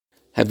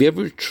Have you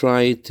ever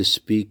tried to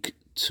speak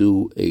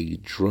to a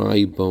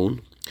dry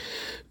bone?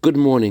 Good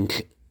morning.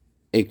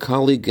 A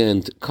colleague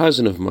and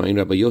cousin of mine,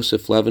 Rabbi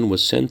Yosef Levin,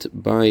 was sent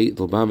by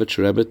the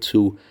Lubavitcher Rebbe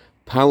to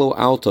Palo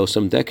Alto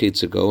some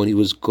decades ago, and he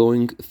was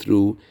going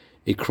through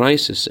a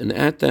crisis. And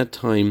at that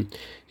time,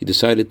 he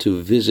decided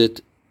to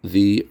visit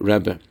the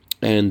Rebbe.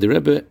 And the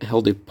Rebbe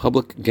held a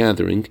public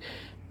gathering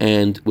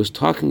and was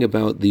talking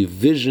about the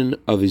vision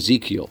of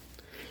Ezekiel,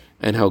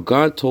 and how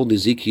God told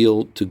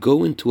Ezekiel to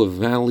go into a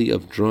valley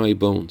of dry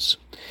bones,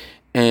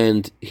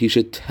 and he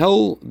should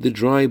tell the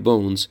dry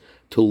bones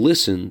to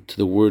listen to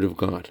the word of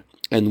God.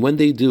 And when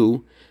they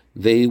do,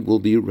 they will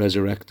be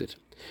resurrected.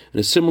 In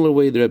a similar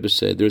way, the Rebbe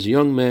said, there's a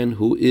young man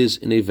who is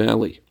in a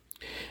valley,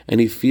 and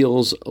he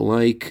feels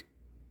like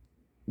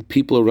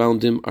people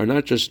around him are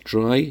not just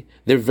dry,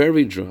 they're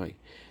very dry.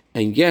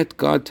 And yet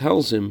God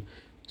tells him,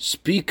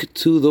 speak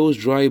to those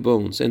dry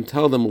bones and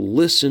tell them,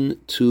 listen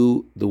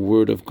to the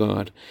word of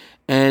God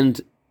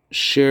and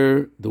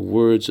share the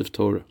words of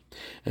Torah.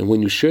 And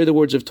when you share the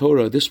words of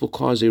Torah, this will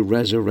cause a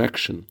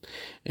resurrection.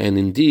 And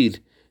indeed,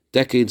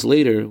 decades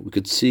later, we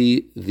could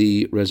see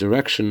the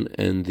resurrection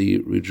and the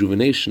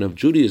rejuvenation of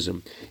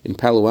Judaism in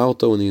Palo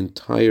Alto and the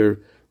entire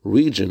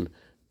region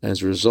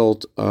as a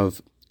result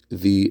of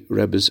the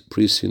Rebbe's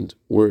prescient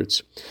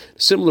words. In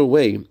a similar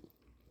way,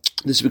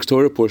 this week's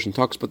Torah portion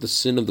talks about the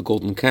sin of the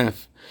golden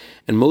calf.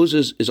 And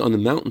Moses is on the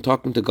mountain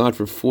talking to God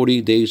for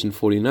 40 days and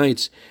 40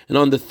 nights. And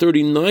on the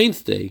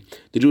 39th day,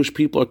 the Jewish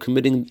people are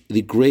committing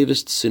the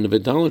gravest sin of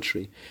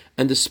idolatry.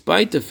 And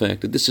despite the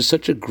fact that this is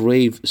such a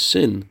grave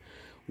sin,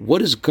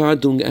 what is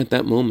God doing at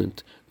that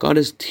moment? God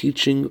is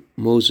teaching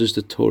Moses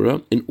the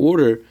Torah in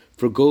order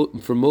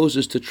for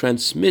Moses to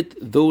transmit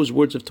those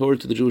words of Torah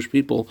to the Jewish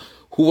people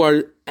who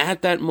are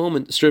at that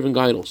moment serving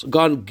idols.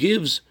 God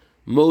gives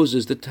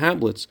Moses the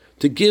tablets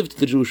to give to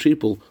the Jewish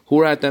people who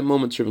are at that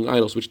moment serving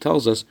idols, which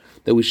tells us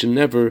that we should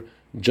never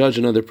judge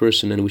another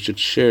person and we should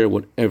share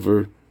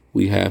whatever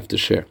we have to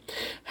share.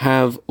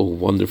 Have a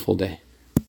wonderful day.